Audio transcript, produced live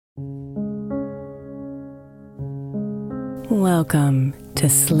Welcome to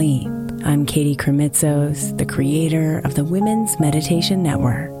Sleep. I'm Katie Kremitzos, the creator of the Women's Meditation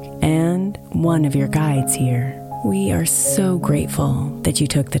Network and one of your guides here. We are so grateful that you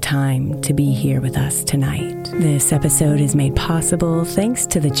took the time to be here with us tonight. This episode is made possible thanks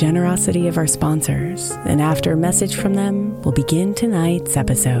to the generosity of our sponsors, and after a message from them, we'll begin tonight's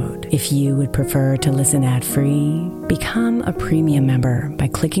episode. If you would prefer to listen ad-free, become a premium member by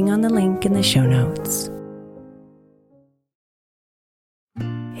clicking on the link in the show notes.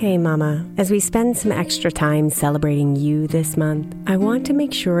 Hey Mama, as we spend some extra time celebrating you this month, I want to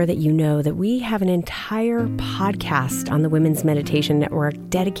make sure that you know that we have an entire podcast on the Women's Meditation Network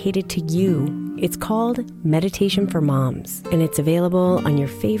dedicated to you. It's called Meditation for Moms, and it's available on your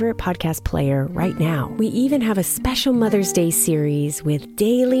favorite podcast player right now. We even have a special Mother's Day series with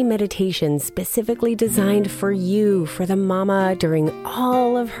daily meditations specifically designed for you, for the mama, during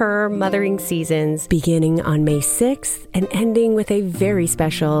all of her mothering seasons, beginning on May 6th and ending with a very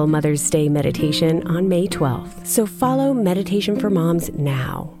special Mother's Day meditation on May 12th. So follow Meditation for Moms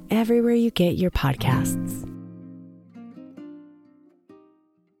now, everywhere you get your podcasts.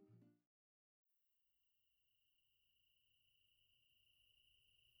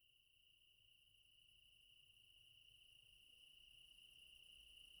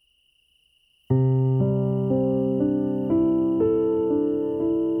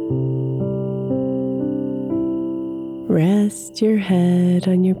 Rest your head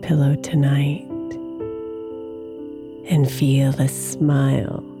on your pillow tonight and feel the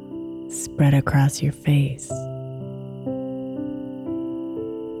smile spread across your face.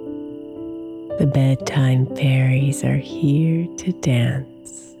 The bedtime fairies are here to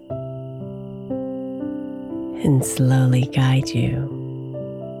dance and slowly guide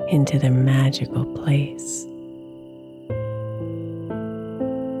you into their magical place.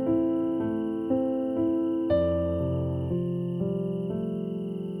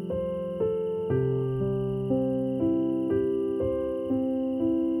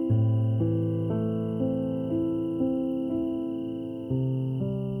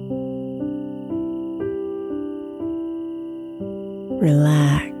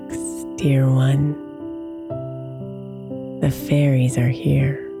 Relax, dear one. The fairies are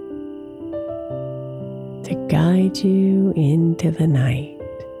here to guide you into the night.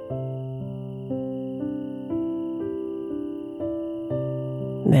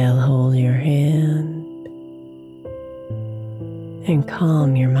 They'll hold your hand and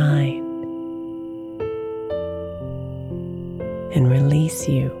calm your mind and release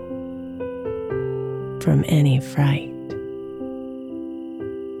you from any fright.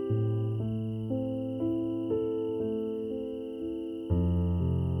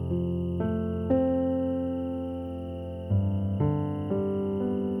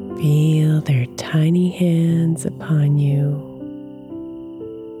 Feel their tiny hands upon you,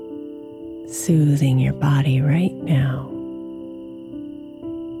 soothing your body right now.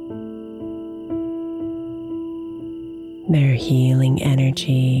 Their healing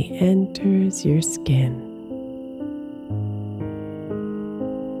energy enters your skin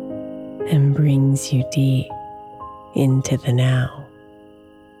and brings you deep into the now.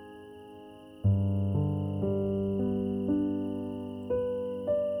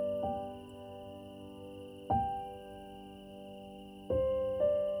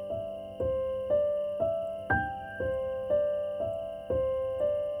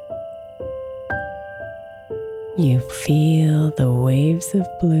 You feel the waves of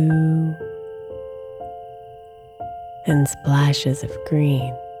blue and splashes of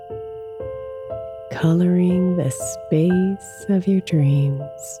green coloring the space of your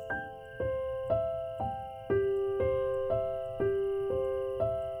dreams.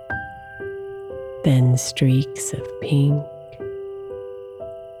 Then streaks of pink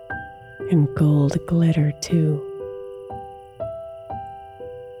and gold glitter too.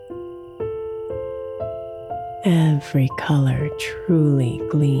 Every color truly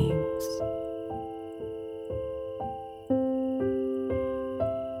gleams.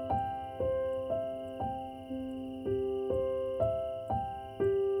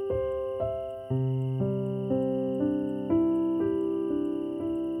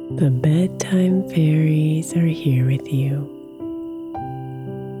 The bedtime fairies are here with you,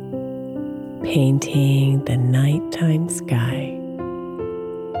 painting the nighttime sky.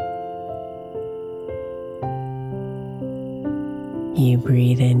 You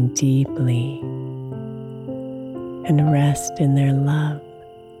breathe in deeply and rest in their love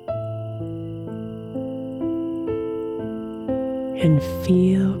and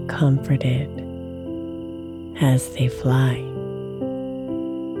feel comforted as they fly.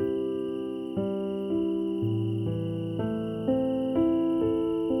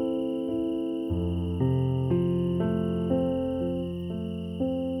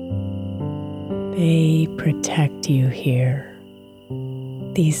 They protect you here,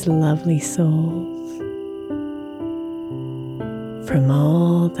 these lovely souls, from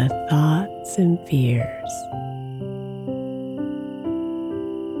all the thoughts and fears.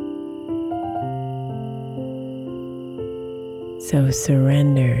 So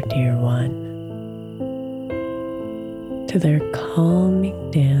surrender, dear one, to their calming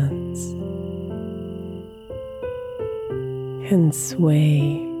dance and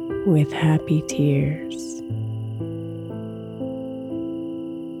sway with happy tears.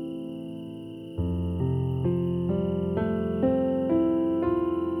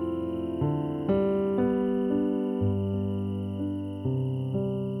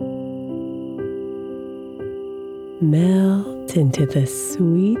 Melt into the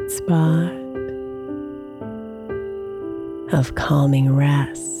sweet spot of calming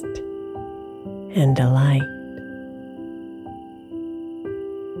rest and delight.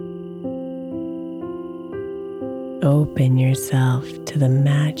 Open yourself to the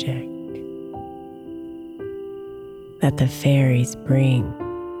magic that the fairies bring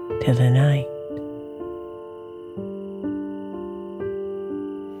to the night.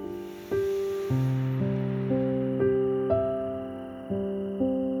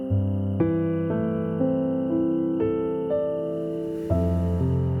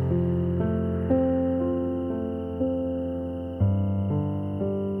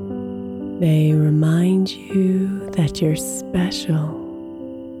 They remind you that you're special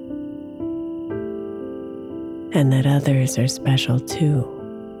and that others are special too.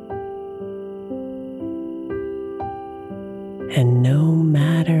 And no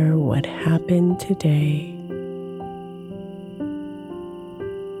matter what happened today,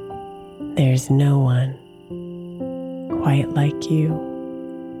 there's no one quite like you.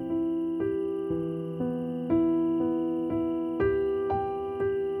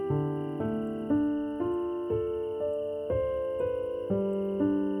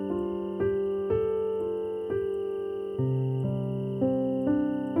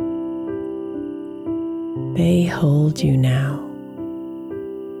 They hold you now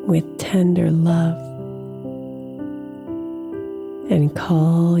with tender love and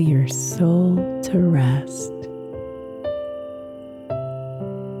call your soul to rest.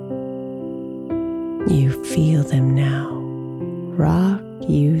 You feel them now rock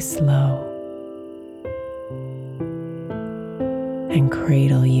you slow and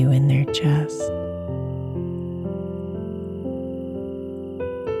cradle you in their chest.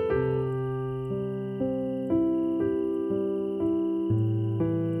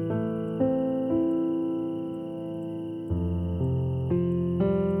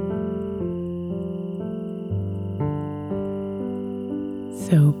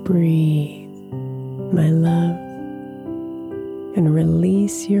 So breathe, my love, and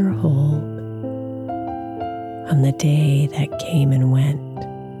release your hold on the day that came and went.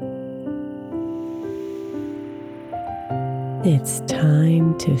 It's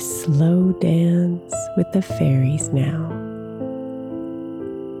time to slow dance with the fairies now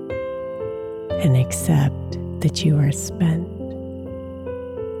and accept that you are spent.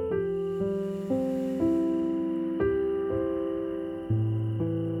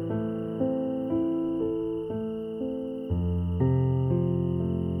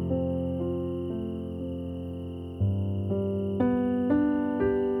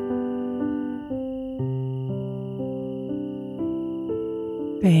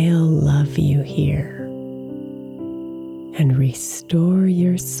 They'll love you here and restore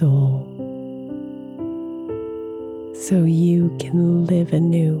your soul so you can live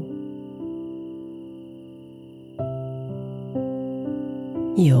anew.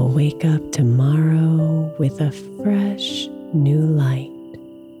 You'll wake up tomorrow with a fresh new light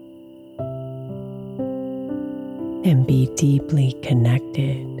and be deeply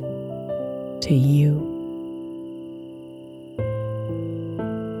connected to you.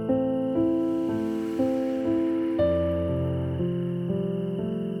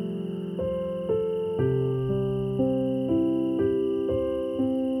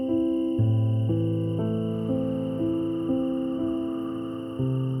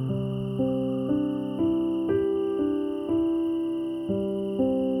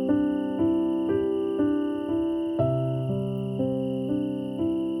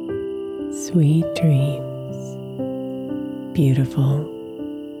 Sweet dreams, beautiful